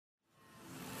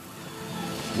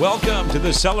Welcome to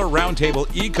the Seller Roundtable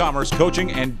e-commerce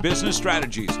coaching and business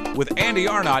strategies with Andy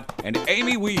Arnott and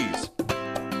Amy Wees.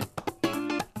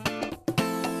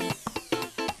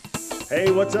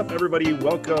 Hey, what's up, everybody?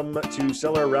 Welcome to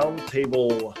Seller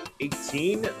Roundtable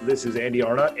 18. This is Andy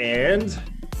Arnott and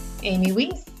Amy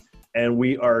Wees. And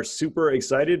we are super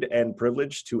excited and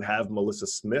privileged to have Melissa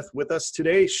Smith with us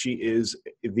today. She is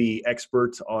the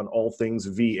expert on all things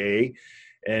VA.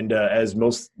 And as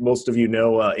most of you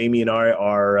know, Amy and I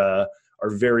are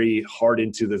very hard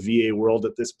into the VA world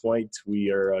at this point. We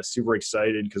are super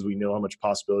excited because we know how much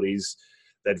possibilities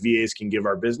that VAs can give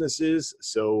our businesses.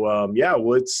 So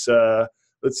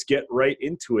let's get right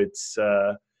into it.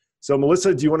 So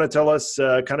Melissa, do you want to tell us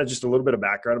kind of just a little bit of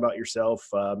background about yourself?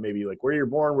 Maybe like where you're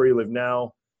born, where you live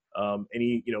now,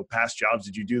 any past jobs?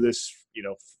 Did you do this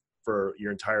for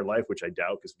your entire life, which I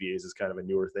doubt because VAs is kind of a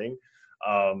newer thing.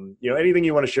 Anything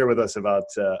you want to share with us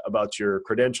about your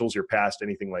credentials, your past,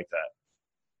 anything like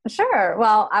that? Sure.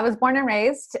 Well, I was born and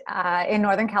raised in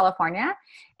Northern California,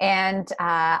 and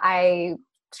I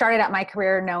started out my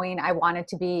career knowing I wanted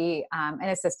to be an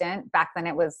assistant. Back then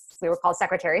we were called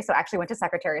secretary, so I actually went to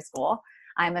secretary school.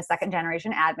 I'm a second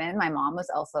generation admin. My mom was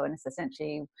also an assistant.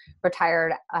 She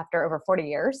retired after over 40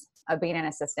 years of being an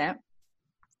assistant.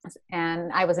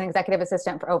 And I was an executive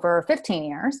assistant for over 15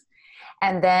 years.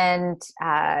 And then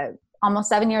almost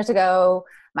 7 years ago,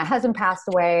 my husband passed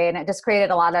away, and it just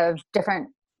created a lot of different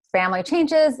family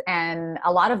changes and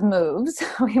a lot of moves.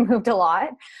 We moved a lot,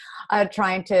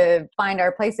 trying to find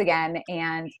our place again.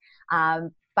 And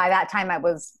by that time, I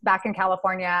was back in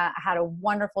California. I had a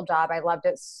wonderful job. I loved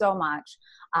it so much.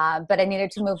 But I needed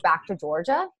to move back to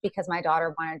Georgia because my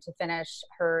daughter wanted to finish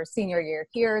her senior year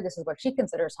here. This is what she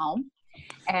considers home.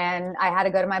 And I had to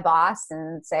go to my boss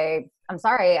and say, I'm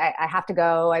sorry, I have to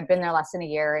go. I'd been there less than a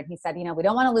year. And he said, we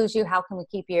don't want to lose you. How can we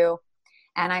keep you?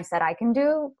 And I said, I can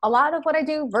do a lot of what I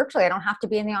do virtually. I don't have to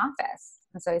be in the office.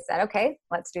 And so he said, okay,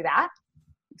 let's do that.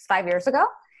 It was 5 years ago.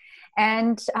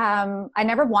 And I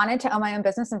never wanted to own my own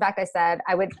business. In fact, I said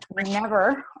I would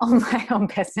never own my own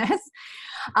business.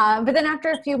 But then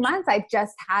after a few months, I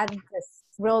just had this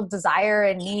real desire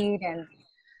and need and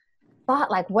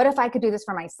thought, like, what if I could do this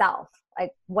for myself?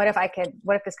 Like, what if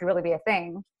this could really be a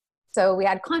thing? So we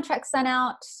had contracts sent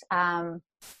out. I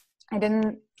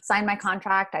didn't sign my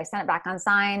contract. I sent it back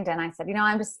unsigned. And I said,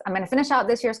 I'm going to finish out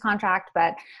this year's contract,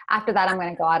 but after that, I'm going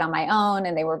to go out on my own.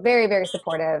 And they were very, very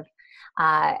supportive.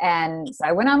 And so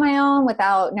I went on my own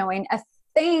without knowing a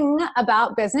thing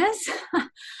about business.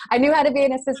 I knew how to be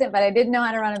an assistant, but I didn't know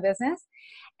how to run a business.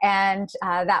 And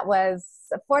that was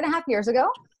 4.5 years ago.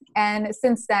 And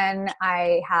since then,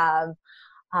 I have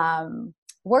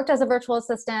worked as a virtual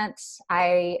assistant.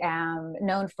 I am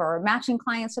known for matching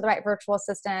clients to the right virtual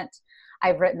assistant.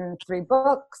 I've written 3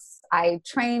 books. I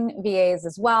train VAs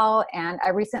as well. And I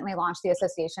recently launched the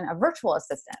Association of Virtual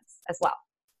Assistants as well.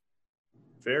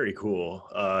 Very cool.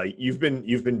 You've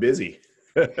been busy.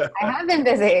 I have been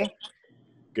busy.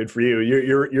 Good for you.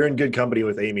 You're in good company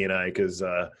with Amy and I because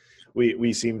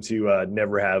we seem to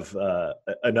never have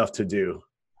enough to do.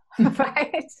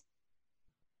 Right.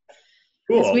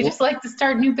 Cool. Yes, we just like to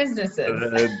start new businesses.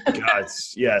 God,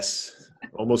 yes,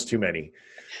 almost too many.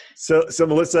 So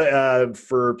Melissa,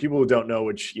 for people who don't know,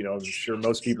 which I'm sure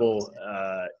most people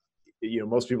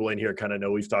in here kind of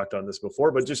know, we've talked on this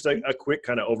before, but just a quick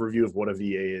kind of overview of what a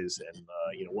VA is and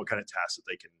what kind of tasks that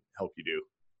they can help you do.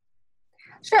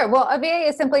 Sure. Well, a VA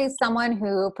is simply someone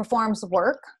who performs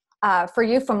work for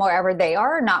you from wherever they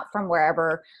are, not from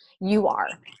wherever you are.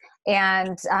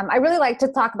 And I really like to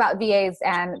talk about VAs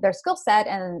and their skill set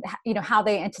and how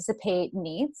they anticipate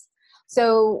needs.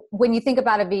 So when you think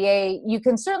about a VA, you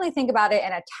can certainly think about it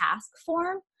in a task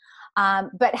form,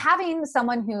 but having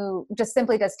someone who just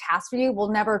simply does tasks for you will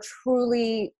never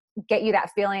truly get you that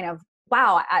feeling of,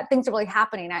 wow, things are really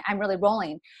happening. I'm really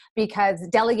rolling, because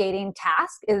delegating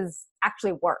tasks is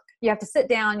actually work. You have to sit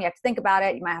down, you have to think about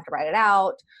it. You might have to write it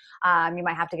out. You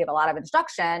might have to give a lot of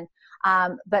instruction.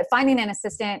 But finding an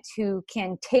assistant who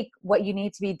can take what you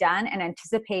need to be done and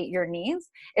anticipate your needs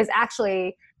is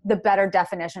actually the better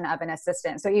definition of an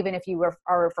assistant. So even if you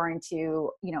are referring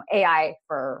to, AI,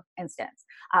 for instance,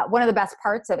 one of the best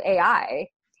parts of AI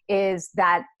is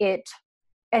that it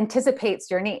anticipates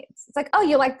your needs. It's like, oh,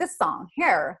 you like this song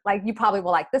here, like you probably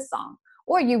will like this song,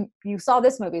 or you saw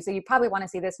this movie, so you probably want to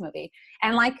see this movie.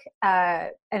 And like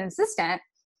an assistant,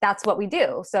 that's what we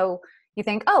do. So you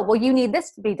think, oh, well, you need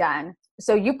this to be done,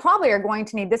 so you probably are going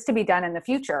to need this to be done in the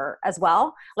future as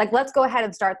well. Like, let's go ahead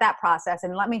and start that process,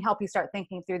 and let me help you start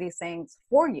thinking through these things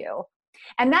for you.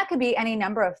 And that could be any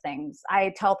number of things.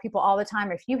 I tell people all the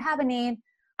time, if you have a need,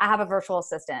 I have a virtual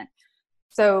assistant.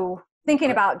 So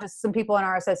thinking about just some people in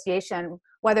our association,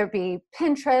 whether it be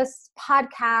Pinterest,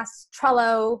 podcasts,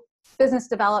 Trello, business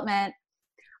development,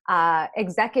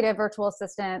 executive virtual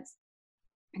assistants,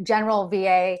 general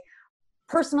VA,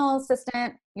 personal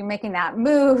assistant, you're making that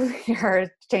move, you're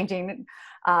changing,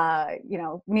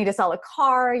 you need to sell a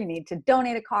car, you need to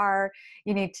donate a car,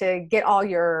 you need to get all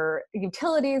your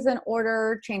utilities in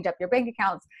order, change up your bank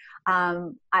accounts.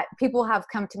 People have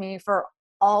come to me for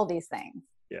all these things.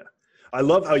 Yeah. I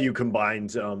love how you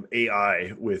combined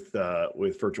AI with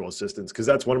virtual assistants, because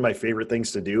that's one of my favorite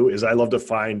things to do. Is I love to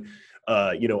find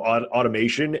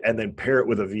automation and then pair it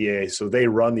with a VA so they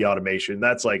run the automation.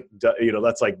 That's like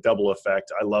that's like double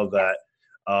effect. I love that.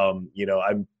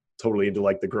 I'm totally into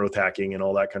like the growth hacking and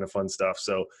all that kind of fun stuff.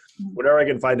 So whenever I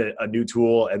can find a new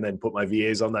tool and then put my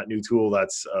VAs on that new tool,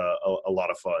 that's a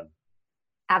lot of fun.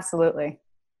 Absolutely.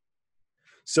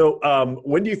 So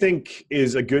when do you think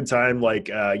is a good time? Like,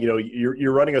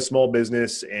 you're running a small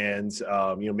business and,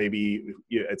 maybe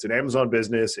it's an Amazon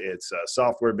business, it's a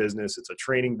software business, it's a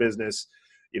training business.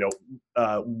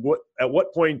 At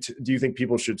what point do you think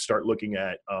people should start looking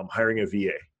at hiring a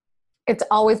VA? It's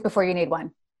always before you need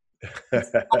one.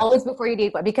 It's always before you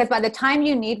need one, because by the time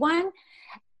you need one,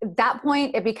 at that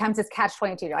point it becomes this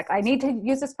catch-22. You're like, I need to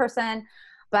use this person,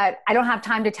 but I don't have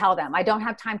time to tell them. I don't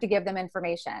have time to give them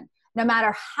information. No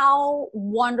matter how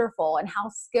wonderful and how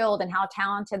skilled and how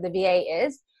talented the VA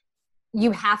is,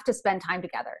 you have to spend time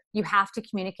together. You have to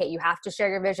communicate. You have to share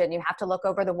your vision. You have to look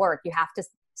over the work. You have to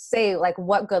say like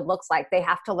what good looks like. They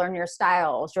have to learn your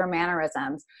styles, your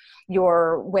mannerisms,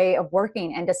 your way of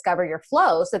working, and discover your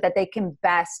flow so that they can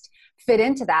best fit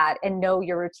into that and know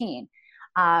your routine.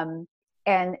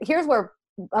 And here's where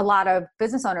a lot of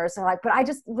business owners are like, but I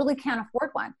just really can't afford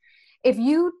one. If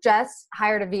you just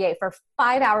hired a VA for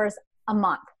 5 hours a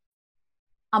month,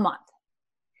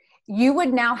 you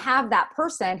would now have that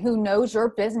person who knows your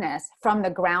business from the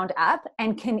ground up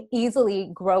and can easily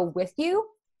grow with you.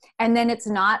 And then it's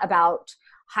not about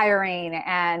hiring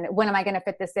and when am I going to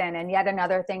fit this in and yet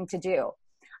another thing to do.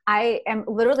 I am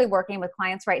literally working with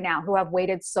clients right now who have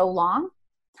waited so long.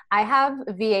 I have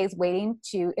VAs waiting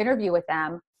to interview with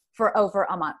them for over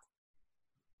a month.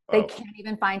 They can't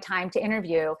even find time to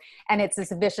interview. And it's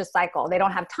this vicious cycle. They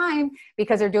don't have time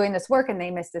because they're doing this work and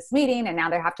they missed this meeting and now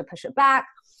they have to push it back.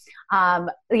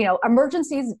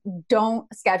 Emergencies don't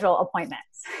schedule appointments.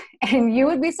 And you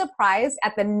would be surprised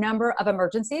at the number of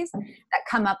emergencies that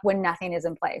come up when nothing is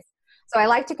in place. So I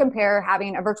like to compare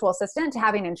having a virtual assistant to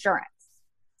having insurance.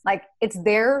 Like, it's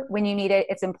there when you need it.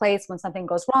 It's in place when something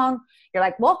goes wrong. You're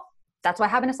like, well, that's why I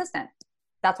have an assistant.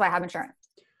 That's why I have insurance.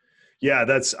 Yeah,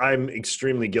 I'm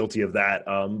extremely guilty of that.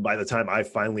 By the time I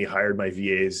finally hired my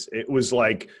VAs, it was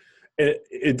like,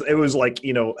 it was like,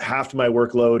 half my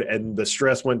workload, and the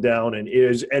stress went down,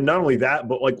 and not only that,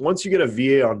 but like once you get a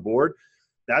VA on board,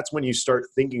 that's when you start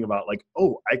thinking about like,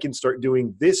 oh, I can start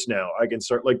doing this now. I can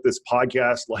start like this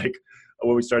podcast, like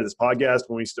when we started this podcast,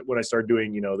 when I started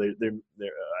doing,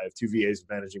 I have 2 VAs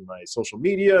managing my social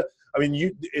media. I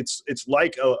mean, it's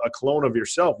like a clone of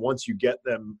yourself once you get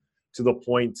them to the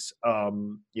point,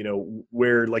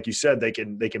 where, like you said, they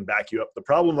can back you up. The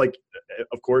problem, like,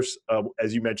 of course,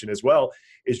 as you mentioned as well,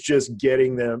 is just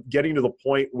getting to the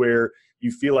point where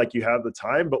you feel like you have the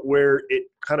time, but where it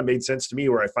kind of made sense to me,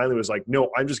 where I finally was like, no,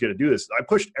 I'm just going to do this. I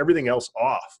pushed everything else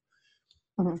off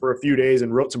for a few days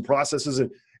and wrote some processes.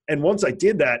 And once I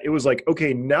did that, it was like,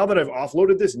 okay, now that I've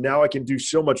offloaded this, now I can do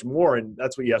so much more. And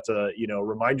that's what you have to,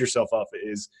 remind yourself of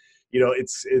is,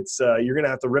 it's you're going to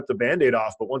have to rip the Band-Aid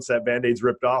off, but once that Band-Aid's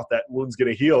ripped off, that wound's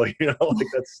going to heal, like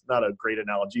that's not a great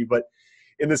analogy, but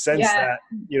in the sense that,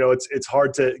 it's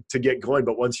hard to get going,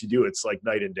 but once you do, it's like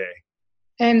night and day.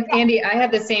 And Andy, I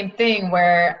had the same thing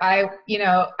where I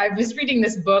was reading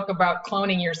this book about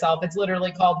cloning yourself. It's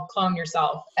literally called Clone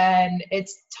Yourself. And it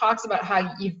talks about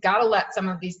how you've got to let some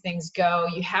of these things go.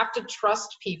 You have to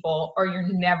trust people or you're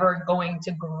never going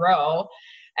to grow.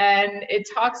 And it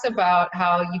talks about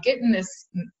how you get in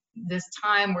this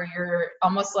time where you're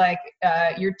almost like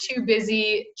you're too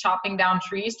busy chopping down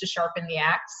trees to sharpen the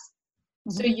axe.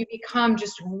 Mm-hmm. So you become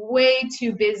just way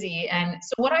too busy. And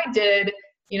so what I did,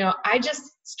 I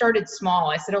just started small.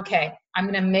 I said, okay, I'm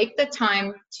going to make the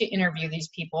time to interview these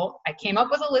people. I came up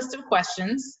with a list of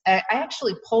questions. I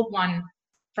actually pulled one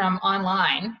from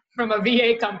online from a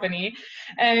VA company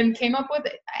and came up with,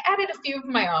 I added a few of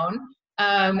my own.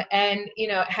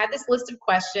 Had this list of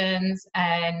questions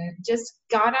and just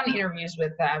got on interviews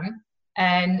with them.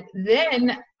 And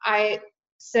then I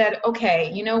said,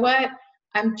 okay, you know what?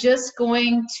 I'm just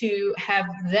going to have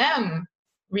them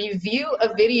review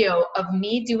a video of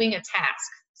me doing a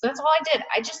task. So that's all I did.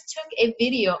 I just took a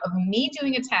video of me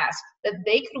doing a task that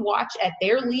they could watch at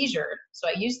their leisure. So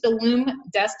I used the Loom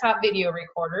desktop video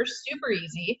recorder, super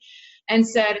easy, and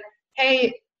said,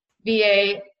 hey,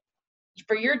 VA,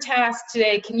 for your task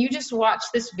today, can you just watch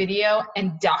this video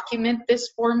and document this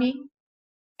for me?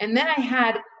 And then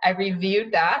I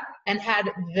reviewed that and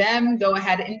had them go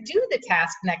ahead and do the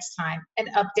task next time and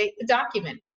update the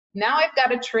document. Now I've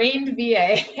got a trained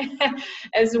VA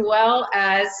as well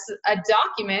as a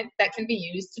document that can be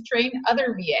used to train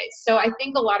other VAs. So I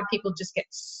think a lot of people just get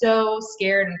so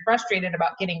scared and frustrated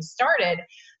about getting started,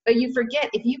 but you forget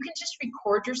if you can just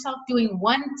record yourself doing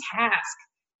one task,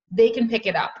 they can pick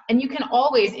it up. And you can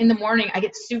always, in the morning, I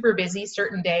get super busy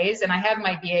certain days and I have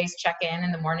my VAs check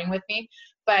in the morning with me,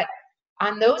 but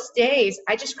on those days,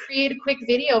 I just create a quick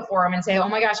video for them and say, oh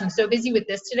my gosh, I'm so busy with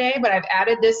this today, but I've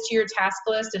added this to your task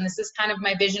list and this is kind of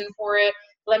my vision for it.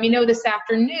 Let me know this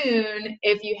afternoon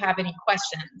if you have any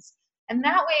questions. And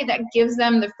that way that gives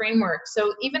them the framework.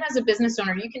 So even as a business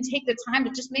owner, you can take the time to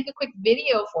just make a quick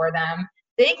video for them.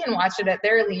 They can watch it at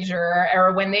their leisure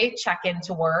or when they check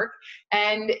into work,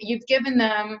 and you've given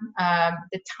them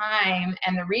the time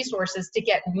and the resources to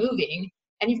get moving,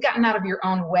 and you've gotten out of your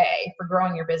own way for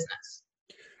growing your business.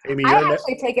 Amy, I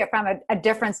actually take it from a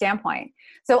different standpoint.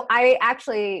 So I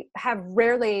actually have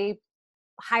rarely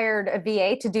hired a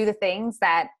VA to do the things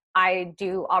that I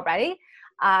do already,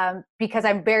 because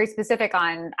I'm very specific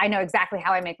on, I know exactly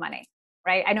how I make money,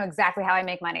 right? I know exactly how I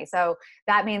make money. So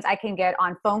that means I can get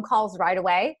on phone calls right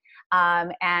away,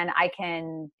 and I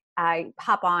can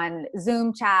hop on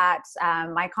Zoom chats,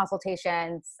 my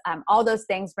consultations, all those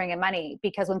things bring in money,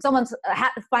 because when someone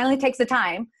finally takes the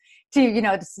time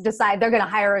to, decide they're going to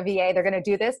hire a VA, they're going to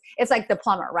do this, it's like the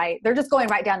plumber, right? They're just going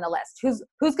right down the list.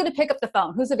 Who's going to pick up the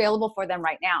phone? Who's available for them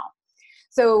right now?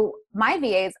 So my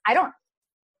VAs,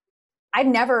 I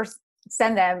never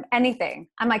send them anything.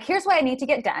 I'm like, here's what I need to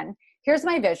get done. Here's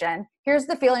my vision. Here's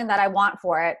the feeling that I want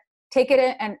for it. Take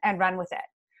it and run with it.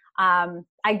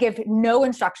 I give no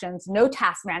instructions, no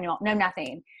task manual, no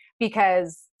nothing,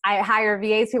 because I hire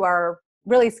VAs who are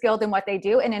really skilled in what they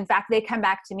do. And in fact, they come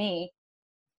back to me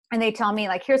and they tell me,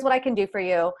 like, here's what I can do for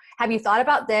you. Have you thought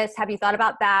about this? Have you thought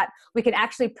about that? We can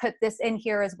actually put this in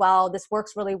here as well. This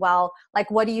works really well.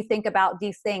 Like, what do you think about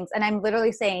these things? And I'm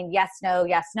literally saying yes,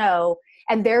 no.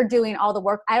 And they're doing all the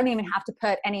work. I don't even have to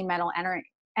put any mental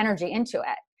energy into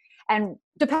it. And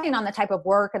depending on the type of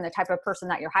work and the type of person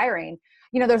that you're hiring,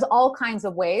 there's all kinds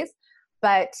of ways,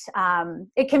 but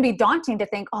it can be daunting to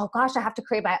think, oh gosh, I have to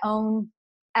create my own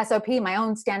SOP, my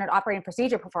own standard operating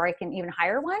procedure before I can even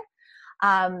hire one.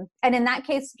 And in that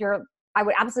case, I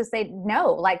would absolutely say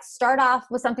no, like start off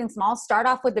with something small, start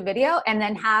off with the video, and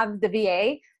then have the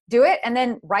VA do it and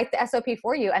then write the SOP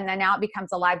for you. And then now it becomes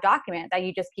a live document that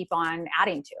you just keep on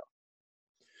adding to.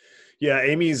 Yeah,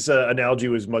 Amy's analogy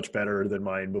was much better than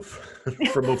mine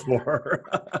from before.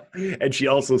 And she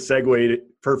also segued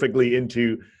perfectly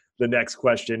into the next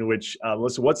question, which,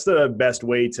 Melissa, what's the best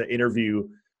way to interview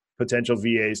potential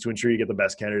VAs to ensure you get the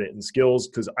best candidate and skills?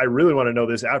 Because I really want to know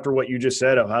this. After what you just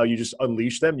said of how you just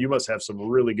unleash them, you must have some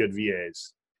really good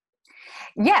VAs.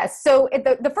 Yes. So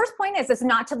the first point is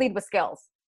not to lead with skills.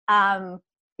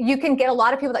 You can get a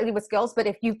lot of people that lead with skills, but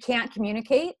if you can't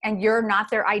communicate and you're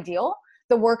not their ideal,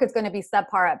 the work is going to be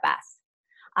subpar at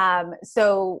best.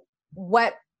 So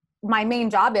what my main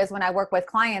job is when I work with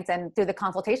clients and through the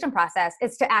consultation process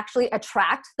is to actually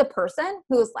attract the person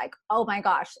who is like, oh my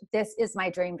gosh, this is my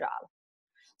dream job.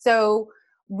 So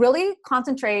really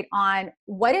concentrate on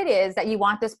what it is that you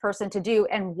want this person to do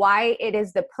and why it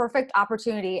is the perfect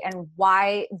opportunity and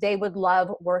why they would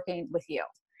love working with you.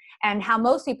 And how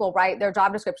most people write their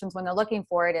job descriptions when they're looking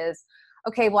for it is,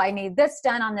 okay, well, I need this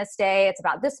done on this day. It's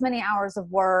about this many hours of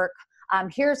work.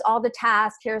 Here's all the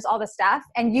tasks. Here's all the stuff.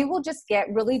 And you will just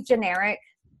get really generic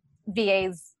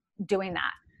VAs doing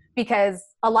that, because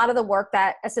a lot of the work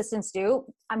that assistants do,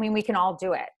 we can all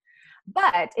do it.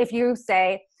 But if you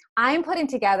say, I'm putting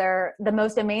together the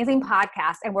most amazing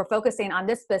podcast and we're focusing on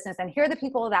this business, and here are the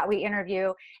people that we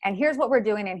interview, and here's what we're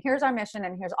doing, and here's our mission,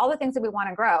 and here's all the things that we want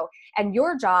to grow, and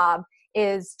your job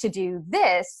is to do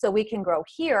this so we can grow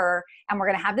here, and we're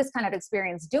going to have this kind of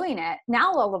experience doing it.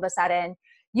 Now, all of a sudden,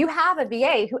 you have a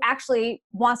VA who actually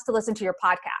wants to listen to your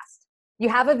podcast. You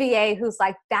have a VA who's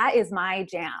like, that is my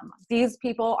jam. These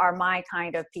people are my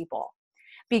kind of people.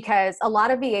 Because a lot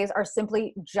of VAs are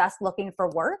simply just looking for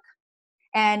work,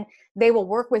 and they will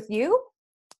work with you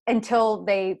until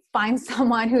they find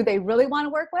someone who they really want to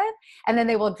work with, and then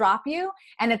they will drop you,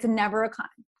 and it's never a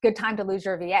good time to lose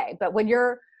your VA. But when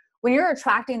you're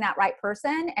attracting that right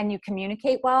person and you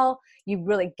communicate well, you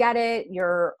really get it,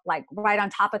 you're like right on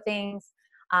top of things,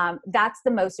 That's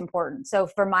the most important. So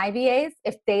for my VAs,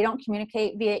 if they don't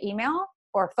communicate via email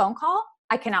or phone call,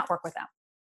 I cannot work with them.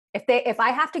 If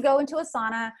I have to go into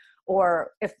Asana,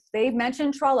 or if they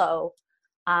mention Trello,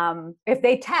 if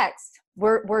they text,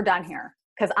 we're done here,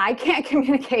 because I can't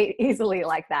communicate easily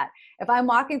like that. If I'm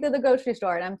walking through the grocery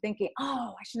store and I'm thinking,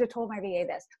 oh, I should have told my VA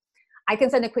this, I can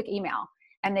send a quick email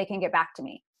and they can get back to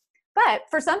me. But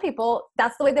for some people,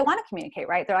 that's the way they want to communicate,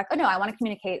 right? They're like, oh no, I want to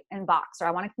communicate in Box, or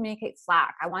I want to communicate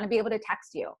Slack. I want to be able to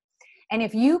text you. And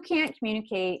if you can't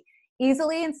communicate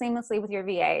easily and seamlessly with your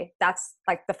VA, that's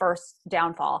like the first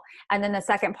downfall. And then the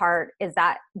second part is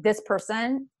that this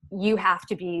person, you have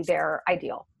to be their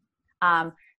ideal.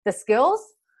 The skills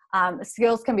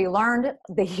can be learned.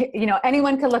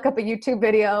 Anyone can look up a YouTube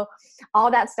video.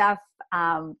 All that stuff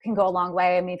can go a long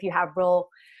way. I mean, if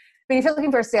you're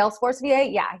looking for a Salesforce VA,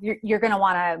 yeah, you're going to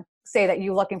want to say that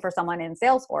you're looking for someone in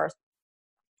Salesforce.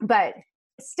 But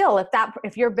still,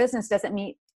 if your business doesn't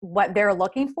meet what they're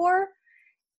looking for,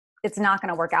 it's not going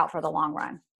to work out for the long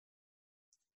run.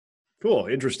 Cool.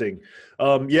 Interesting.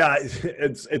 Yeah,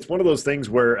 it's one of those things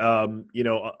where, on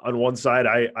one side,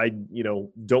 I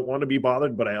don't want to be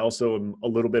bothered, but I also am a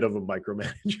little bit of a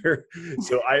micromanager.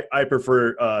 So I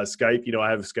prefer Skype.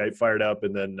 I have Skype fired up,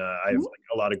 and then I have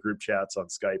a lot of group chats on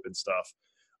Skype and stuff.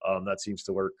 That seems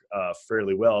to work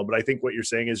fairly well. But I think what you're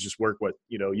saying is just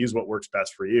use what works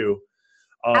best for you.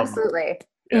 Absolutely.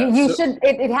 Yeah,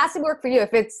 it has to work for you.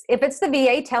 If it's the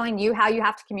VA telling you how you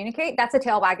have to communicate, that's a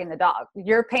tail wagging the dog.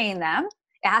 You're paying them.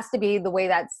 It has to be the way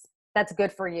that's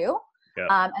good for you.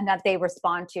 Yeah. And that they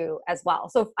respond to as well.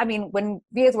 So, I mean, when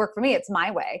VAs work for me, it's my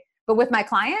way. But with my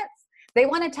clients, they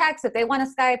want to text, if they want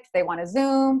to Skype, if they want to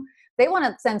Zoom, they want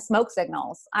to send smoke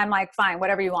signals. I'm like, fine,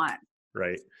 whatever you want.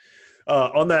 Right.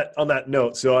 On that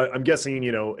note, so I'm guessing,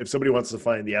 if somebody wants to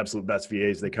find the absolute best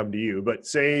VAs, they come to you. But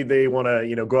say they want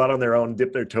to, go out on their own,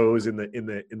 dip their toes in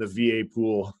the VA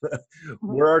pool.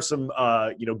 Where are some,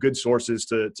 good sources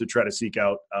to try to seek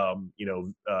out,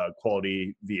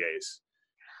 quality VAs?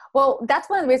 Well, that's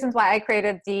one of the reasons why I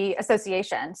created the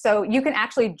association. So you can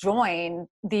actually join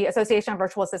the Association of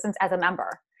Virtual Assistants as a member.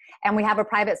 And we have a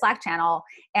private Slack channel.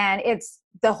 And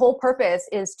the whole purpose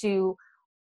is to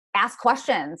ask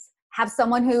questions, have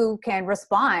someone who can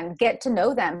respond, get to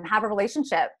know them, have a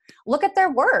relationship, look at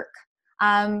their work.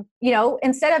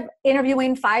 Instead of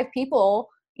interviewing 5 people,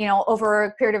 over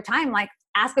a period of time, like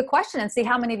ask a question and see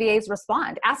how many VAs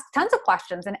respond. Ask tons of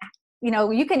questions, and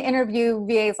you can interview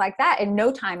VAs like that in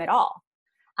no time at all.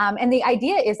 And the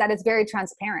idea is that it's very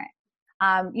transparent.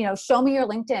 Show me your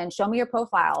LinkedIn, show me your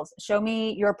profiles, show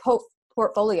me your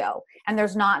portfolio. And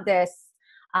there's not this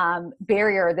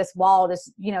barrier, this wall, this,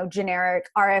 generic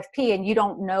RFP, and you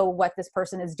don't know what this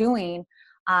person is doing.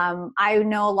 I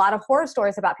know a lot of horror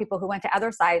stories about people who went to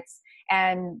other sites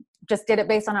and just did it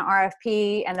based on an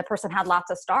RFP, and the person had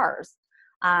lots of stars.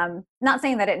 Not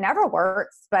saying that it never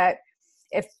works, but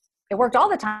if it worked all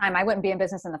the time, I wouldn't be in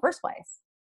business in the first place.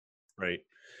 Right.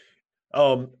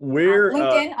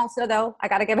 LinkedIn also, though, I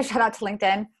got to give a shout out to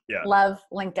LinkedIn. Yeah. Love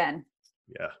LinkedIn.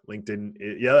 Yeah, LinkedIn.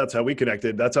 Yeah, that's how we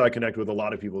connected. That's how I connect with a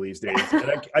lot of people these days.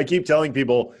 And I keep telling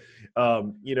people,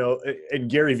 and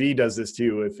Gary Vee does this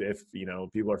too. If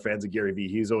people are fans of Gary Vee,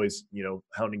 he's always,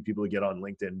 hounding people to get on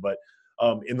LinkedIn. But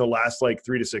in the last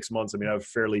 3 to 6 months, I have a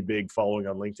fairly big following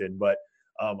on LinkedIn, but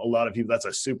a lot of people, that's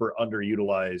a super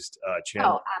underutilized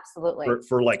channel. Oh, absolutely.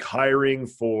 For hiring,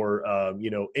 for,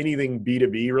 anything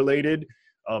B2B related.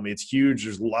 It's huge.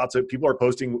 There's lots of people are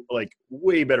posting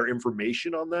way better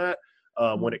information on that.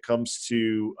 When it comes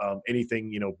to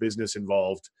anything, business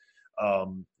involved,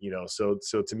 so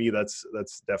to me, that's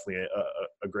definitely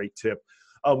a great tip.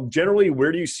 Generally,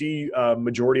 where do you see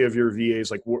majority of your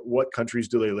VAs? What countries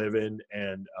do they live in?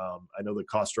 And I know the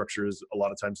cost structure is a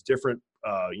lot of times different,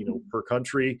 per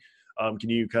country. Can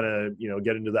you kind of,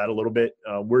 get into that a little bit?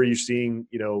 Where are you seeing,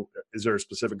 is there a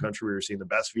specific country where you're seeing the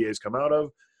best VAs come out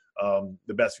of,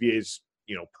 the best VAs,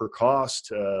 per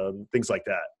cost, things like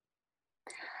that?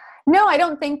 No, I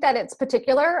don't think that it's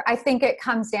particular. I think it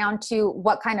comes down to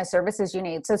what kind of services you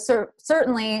need. So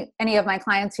certainly any of my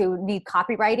clients who need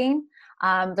copywriting,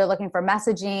 they're looking for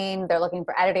messaging, they're looking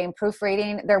for editing,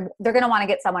 proofreading, they're going to want to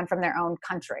get someone from their own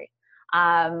country.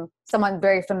 Someone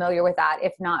very familiar with that,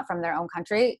 if not from their own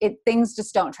country. Things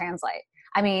just don't translate.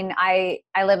 I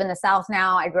live in the South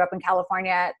now. I grew up in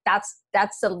California. That's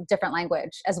a different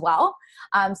language as well.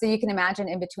 So you can imagine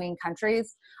in between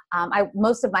countries.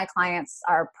 Most of my clients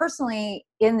are personally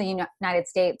in the United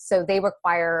States, so they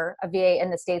require a VA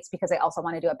in the States because they also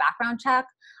want to do a background check.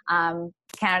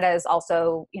 Canada is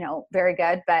also, very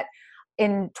good, but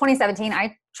in 2017,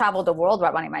 I traveled the world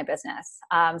while running my business.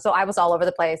 So I was all over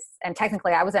the place, and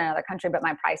technically I was in another country, but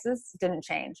my prices didn't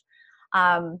change.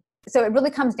 So it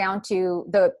really comes down to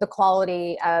the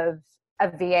quality of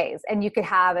VAs. And you could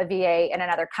have a VA in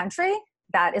another country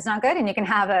that is not good, and you can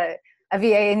have a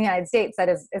VA in the United States that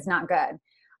is not good.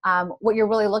 What you're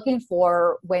really looking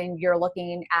for when you're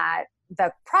looking at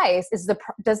the price is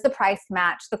does the price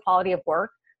match the quality of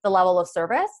work, the level of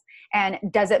service, and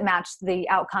does it match the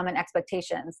outcome and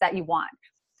expectations that you want?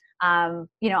 I'm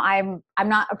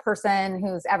not a person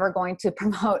who's ever going to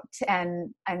promote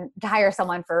and to hire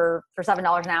someone for $7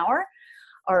 an hour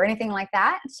or anything like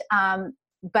that.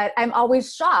 But I'm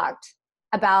always shocked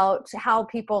about how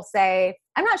people say,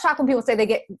 I'm not shocked when people say they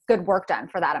get good work done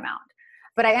for that amount,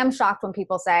 but I am shocked when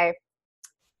people say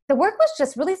the work was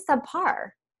just really subpar.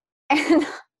 And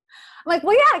I'm like,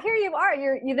 well, yeah, here you are.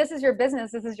 This is your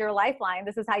business. This is your lifeline.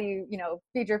 This is how you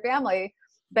feed your family.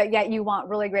 But yet you want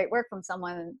really great work from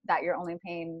someone that you're only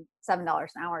paying $7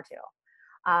 an hour to.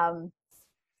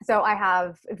 So I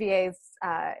have VAs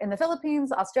in the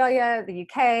Philippines, Australia, the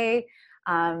UK,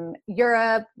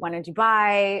 Europe, one in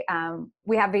Dubai.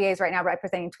 We have VAs right now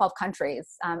representing 12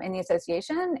 countries in the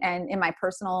association. And in my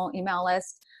personal email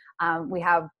list, we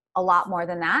have a lot more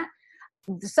than that.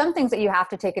 Some things that you have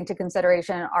to take into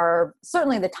consideration are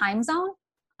certainly the time zone.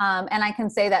 And I can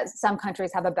say that some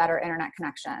countries have a better internet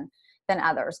connection than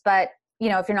others. But,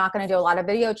 if you're not going to do a lot of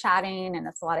video chatting and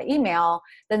it's a lot of email,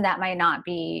 then that might not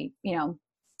be,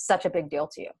 such a big deal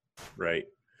to you. Right.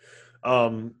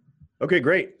 Okay,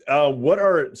 great.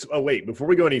 Before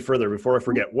we go any further, before I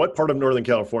forget, what part of Northern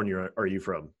California are you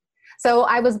from? So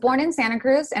I was born in Santa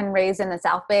Cruz and raised in the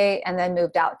South Bay, and then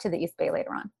moved out to the East Bay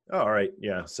later on. Oh, all right.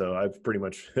 Yeah. So I've pretty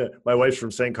much, my wife's from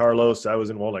San Carlos. I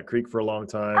was in Walnut Creek for a long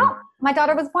time. Oh, my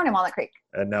daughter was born in Walnut Creek.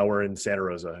 And now we're in Santa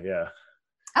Rosa. Yeah.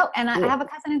 Oh, and cool. I have a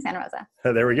cousin in Santa Rosa.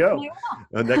 There we go.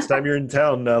 Next time you're in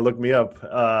town, look me up.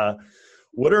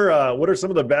 What are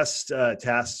some of the best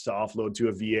tasks to offload to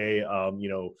a VA?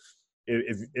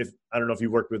 If I don't know if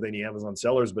you've worked with any Amazon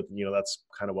sellers, but that's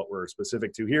kind of what we're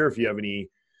specific to here. If you have any,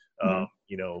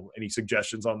 any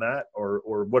suggestions on that,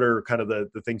 or what are kind of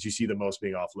the things you see the most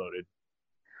being offloaded?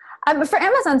 For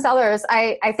Amazon sellers,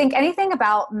 I think anything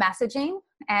about messaging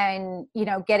and,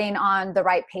 getting on the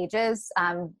right pages,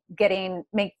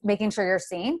 making sure you're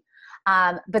seen.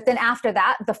 But then after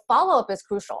that, the follow-up is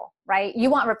crucial, right? You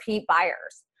want repeat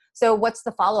buyers. So what's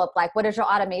the follow-up like? What is your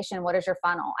automation? What is your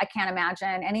funnel? I can't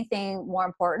imagine anything more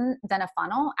important than a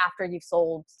funnel after you've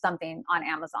sold something on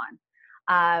Amazon.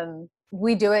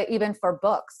 We do it even for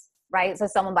books, right? So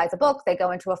someone buys a book, they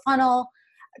go into a funnel.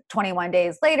 21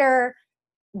 days later,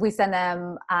 we send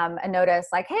them a notice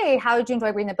like, hey, how did you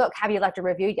enjoy reading the book? Have you left a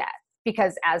review yet?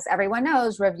 Because as everyone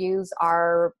knows, reviews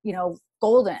are,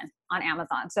 golden on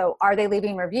Amazon. So are they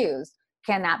leaving reviews?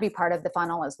 Can that be part of the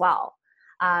funnel as well?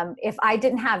 If I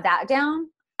didn't have that down,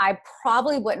 I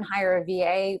probably wouldn't hire a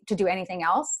VA to do anything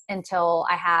else until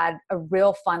I had a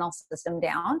real funnel system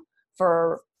down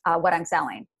for what I'm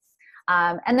selling.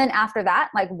 And then after that,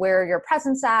 like where your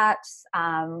presence at,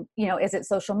 is it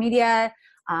social media?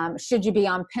 Should you be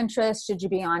on Pinterest? Should you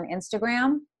be on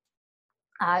Instagram?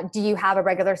 Do you have a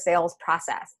regular sales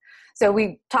process? So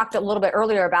we talked a little bit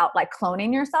earlier about like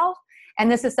cloning yourself. And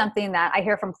this is something that I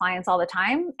hear from clients all the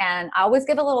time. And I always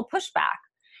give a little pushback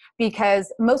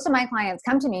because most of my clients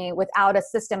come to me without a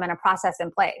system and a process in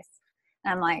place.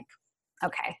 And I'm like,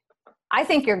 okay, I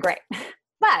think you're great.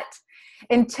 But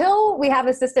until we have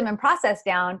a system and process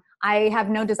down, I have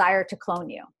no desire to clone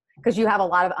you because you have a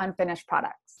lot of unfinished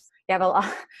products. You have a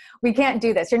lot, we can't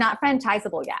do this. You're not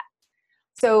franchisable yet.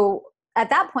 So at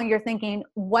that point, you're thinking,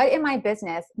 what in my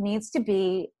business needs to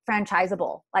be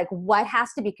franchisable? Like what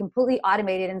has to be completely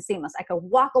automated and seamless? I could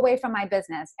walk away from my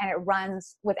business and it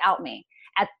runs without me.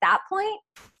 At that point,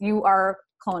 you are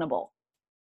clonable.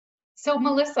 So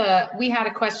Melissa, we had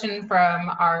a question from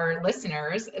our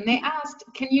listeners and they asked,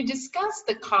 can you discuss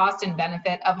the cost and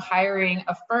benefit of hiring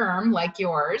a firm like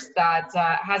yours that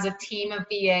has a team of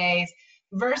VAs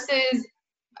versus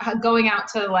going out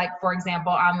to, like, for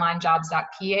example,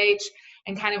 onlinejobs.ph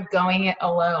and kind of going it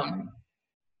alone?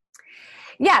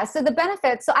 Yeah, so the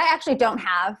benefits, so I actually don't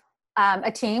have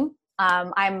a team.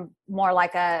 I'm more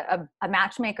like a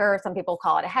matchmaker. Some people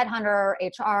call it a headhunter,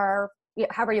 HR,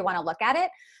 however you want to look at it.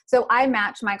 So I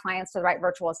match my clients to the right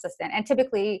virtual assistant. And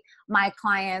typically my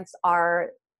clients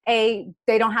are, they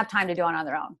don't have time to do it on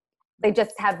their own. They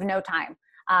just have no time,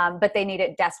 but they need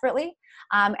it desperately.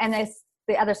 And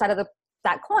the other side of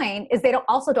that coin is they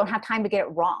also don't have time to get it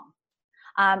wrong.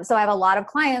 So I have a lot of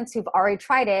clients who've already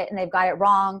tried it and they've got it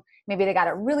wrong. Maybe they got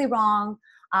it really wrong.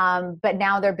 But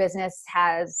now their business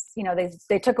has,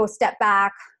 they took a step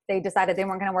back. They decided they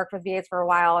weren't going to work with VAs for a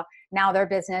while. Now their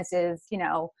business is,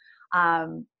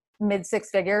 mid six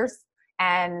figures.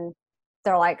 And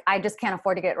they're like, I just can't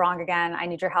afford to get it wrong again. I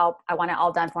need your help. I want it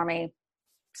all done for me.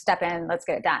 Step in, let's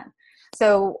get it done.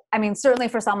 So, I mean, certainly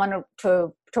for someone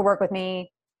to work with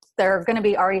me, they're going to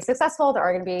be already successful.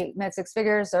 They're going to be mid six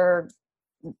figures, or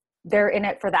they're in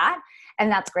it for that.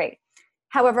 And that's great.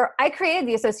 However, I created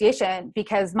the association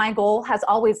because my goal has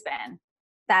always been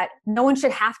that no one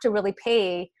should have to really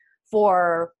pay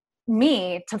for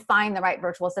me to find the right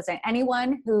virtual assistant.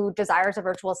 Anyone who desires a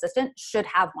virtual assistant should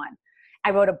have one.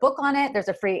 I wrote a book on it. There's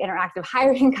a free interactive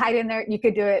hiring guide in there. You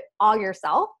could do it all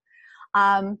yourself.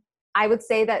 I would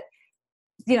say that,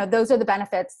 those are the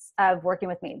benefits of working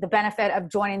with me. The benefit of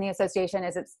joining the association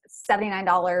is it's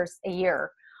 $79 a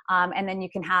year. And then you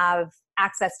can have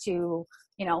access to,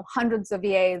 hundreds of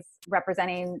VAs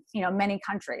representing, many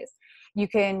countries. You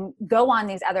can go on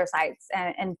these other sites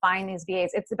and find these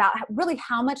VAs. It's about really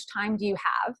how much time do you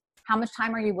have? How much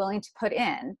time are you willing to put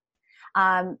in?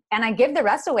 And I give the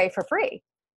rest away for free.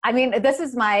 I mean, this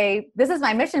is my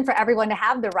mission for everyone to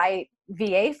have the right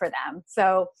VA for them.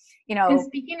 So, And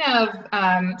speaking of,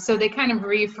 so they kind of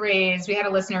rephrased, we had a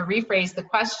listener rephrase the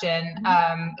question,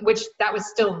 which that was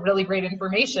still really great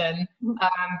information.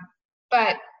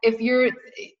 But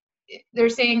they're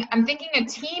saying, I'm thinking a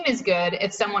team is good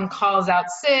if someone calls out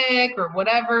sick or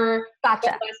whatever,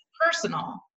 gotcha. But less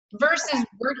personal. Versus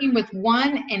working with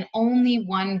one and only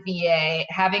one VA,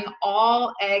 having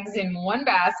all eggs in one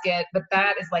basket, but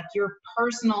that is like your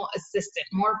personal assistant,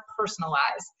 more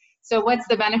personalized. So what's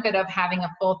the benefit of having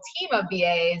a full team of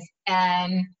VAs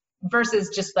and versus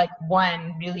just like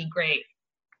one really great?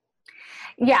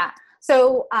 Yeah.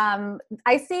 So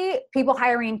I see people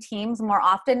hiring teams more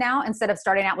often now instead of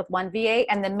starting out with one VA.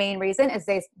 And the main reason is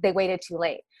they waited too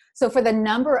late. So for the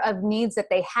number of needs that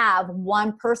they have,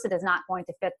 one person is not going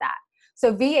to fit that.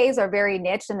 So VAs are very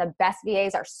niche, and the best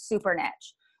VAs are super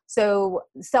niche. So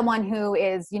someone who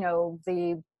is,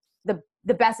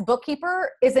 the best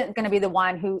bookkeeper isn't going to be the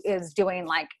one who is doing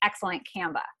like excellent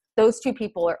Canva. Those two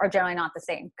people are generally not the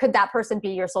same. Could that person be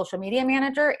your social media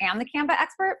manager and the Canva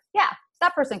expert? Yeah,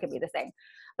 that person could be the same.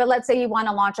 But let's say you want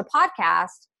to launch a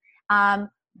podcast,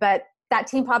 but that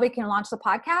team probably can launch the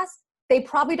podcast. They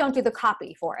probably don't do the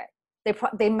copy for it.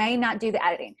 They may not do the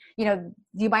editing.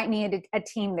 You might need a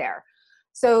team there.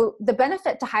 So the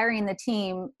benefit to hiring the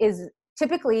team is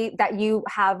typically that you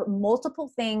have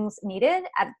multiple things needed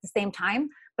at the same time,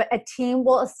 but a team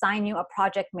will assign you a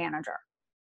project manager.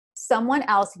 Someone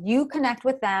else, you connect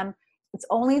with them. It's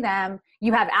only them.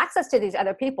 You have access to these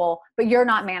other people, but you're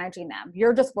not managing them.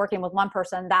 You're just working with one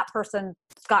person. That person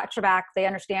got your back. They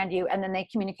understand you, and then they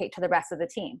communicate to the rest of the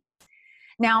team.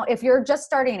 Now, if you're just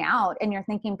starting out and you're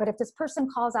thinking, but if this person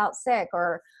calls out sick,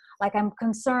 or like I'm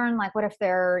concerned, like what if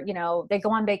they're, they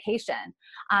go on vacation?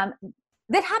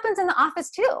 That happens in the office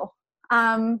too.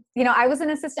 I was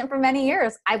an assistant for many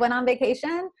years. I went on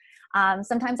vacation.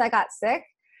 Sometimes I got sick.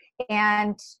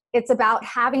 And it's about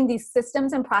having these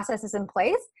systems and processes in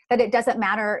place that it doesn't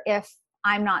matter if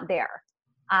I'm not there.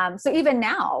 So even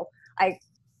now, I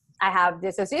have the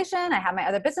association, I have my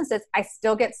other businesses, I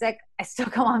still get sick, I still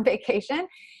go on vacation.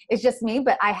 It's just me,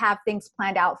 but I have things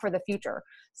planned out for the future.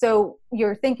 So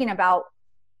you're thinking about,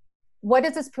 what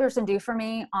does this person do for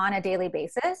me on a daily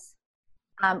basis?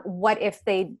 What if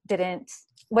they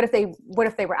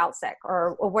were out sick,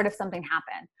 or what if something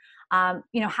happened?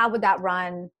 How would that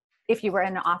run if you were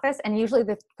in the office? And usually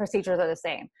the procedures are the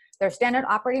same. There's standard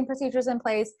operating procedures in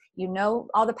place. You know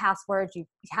all the passwords. You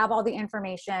have all the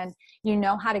information. You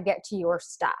know how to get to your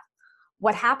stuff.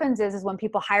 What happens is when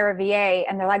people hire a VA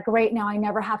and they're like, great, now I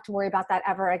never have to worry about that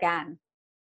ever again.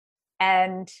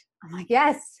 And I'm like,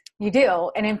 yes, you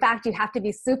do. And in fact, you have to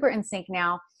be super in sync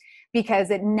now, because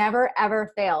it never,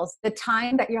 ever fails. The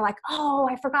time that you're like, oh,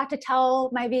 I forgot to tell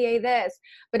my VA this,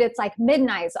 but it's like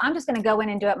midnight, so I'm just going to go in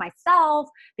and do it myself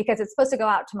because it's supposed to go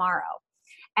out tomorrow.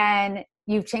 And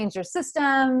you've changed your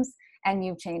systems and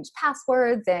you've changed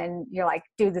passwords, and you're like,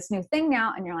 do this new thing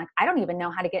now. And you're like, I don't even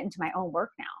know how to get into my own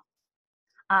work now.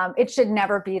 It should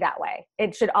never be that way.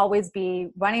 It should always be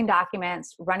running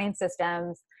documents, running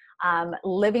systems,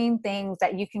 living things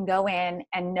that you can go in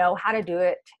and know how to do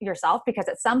it yourself, because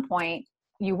at some point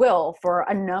you will, for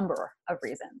a number of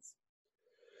reasons.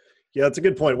 Yeah, that's a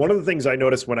good point. One of the things I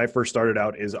noticed when I first started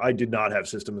out is I did not have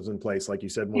systems in place, like you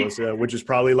said, Melissa, which is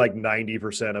probably like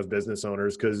 90% of business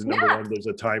owners, because number one, there's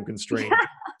a time constraint,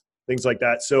 things like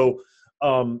that. So,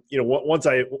 once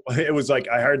it was like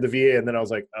I hired the VA, and then I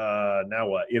was like, now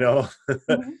what,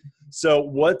 Mm-hmm. So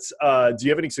what's, do you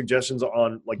have any suggestions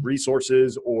on like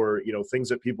resources or, things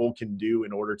that people can do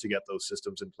in order to get those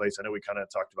systems in place? I know we kind of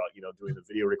talked about, doing the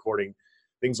video recording,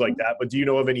 things like that, but do you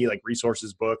know of any like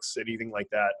resources, books, anything like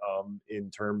that in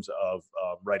terms of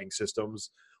writing systems?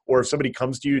 Or if somebody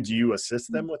comes to you, do you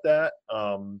assist them with that?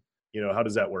 How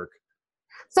does that work?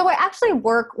 So I actually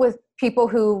work with people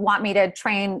who want me to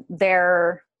train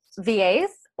their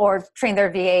VAs or train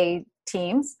their VA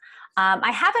teams.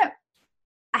 I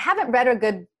haven't read a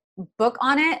good book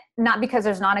on it, not because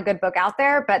there's not a good book out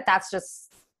there, but that's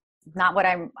just not what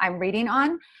I'm reading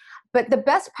on. But the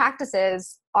best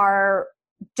practices are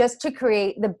just to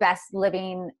create the best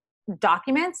living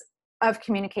documents of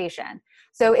communication.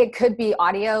 So it could be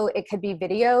audio, it could be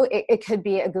video, it could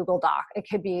be a Google Doc, it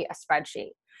could be a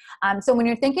spreadsheet. So when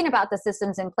you're thinking about the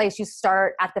systems in place, you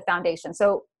start at the foundation.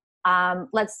 So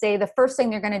let's say the first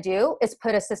thing you're going to do is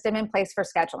put a system in place for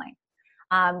scheduling.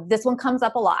 This one comes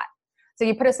up a lot. So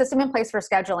you put a system in place for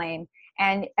scheduling,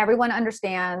 and everyone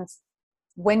understands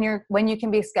when you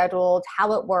can be scheduled,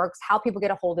 how it works, how people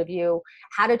get a hold of you,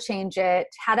 how to change it,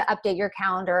 how to update your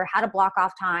calendar, how to block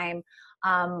off time,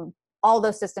 all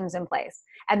those systems in place.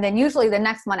 And then usually the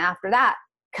next one after that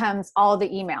comes all the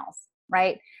emails,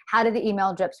 right? How do the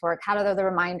email drips work? How do the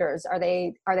reminders? Are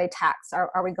they texts?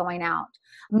 Are we going out?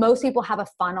 Most people have a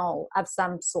funnel of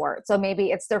some sort. So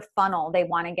maybe it's their funnel they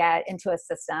want to get into a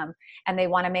system, and they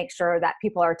want to make sure that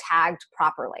people are tagged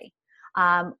properly.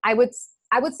 I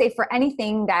would say for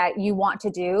anything that you want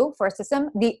to do for a system,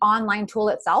 the online tool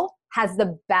itself has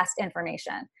the best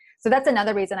information. So that's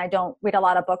another reason I don't read a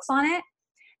lot of books on it,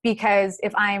 because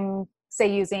if I'm, say,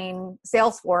 using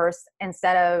Salesforce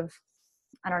instead of,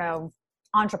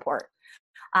 Ontraport,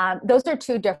 those are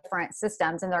two different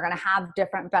systems, and they're going to have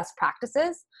different best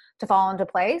practices to fall into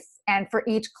place. And for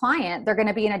each client, they're going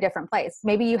to be in a different place.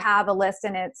 Maybe you have a list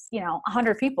and it's,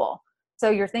 100 people. So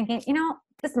you're thinking,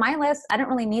 this is my list. I don't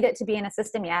really need it to be in a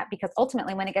system yet, because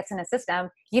ultimately when it gets in a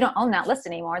system, you don't own that list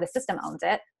anymore. The system owns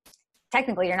it.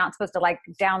 Technically, you're not supposed to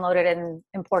download it and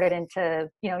import it into,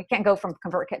 you can't go from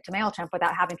ConvertKit to MailChimp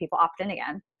without having people opt in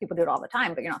again. People do it all the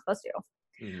time, but you're not supposed to.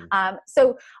 Mm-hmm.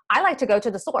 So I like to go to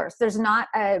the source. There's not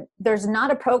a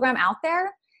program out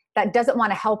there that doesn't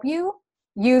want to help you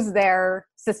use their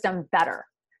system better.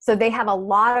 So they have a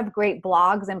lot of great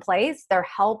blogs in place. Their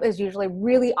help is usually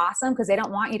really awesome because they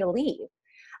don't want you to leave.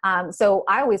 So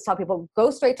I always tell people, go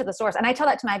straight to the source. And I tell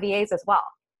that to my VAs as well.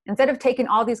 Instead of taking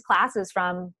all these classes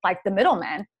from the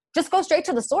middlemen, just go straight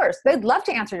to the source. They'd love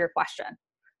to answer your question.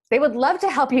 They would love to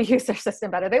help you use their system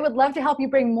better. They would love to help you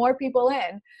bring more people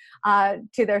in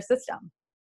to their system.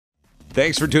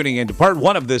 Thanks for tuning in to part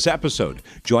 1 of this episode.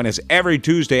 Join us every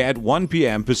Tuesday at 1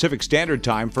 p.m. Pacific Standard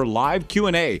Time for live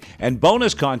Q&A and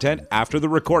bonus content after the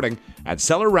recording at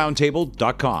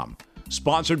sellerroundtable.com.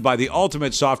 Sponsored by the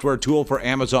ultimate software tool for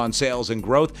Amazon sales and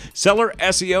growth,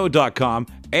 sellerseo.com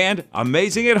and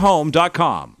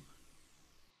amazingathome.com.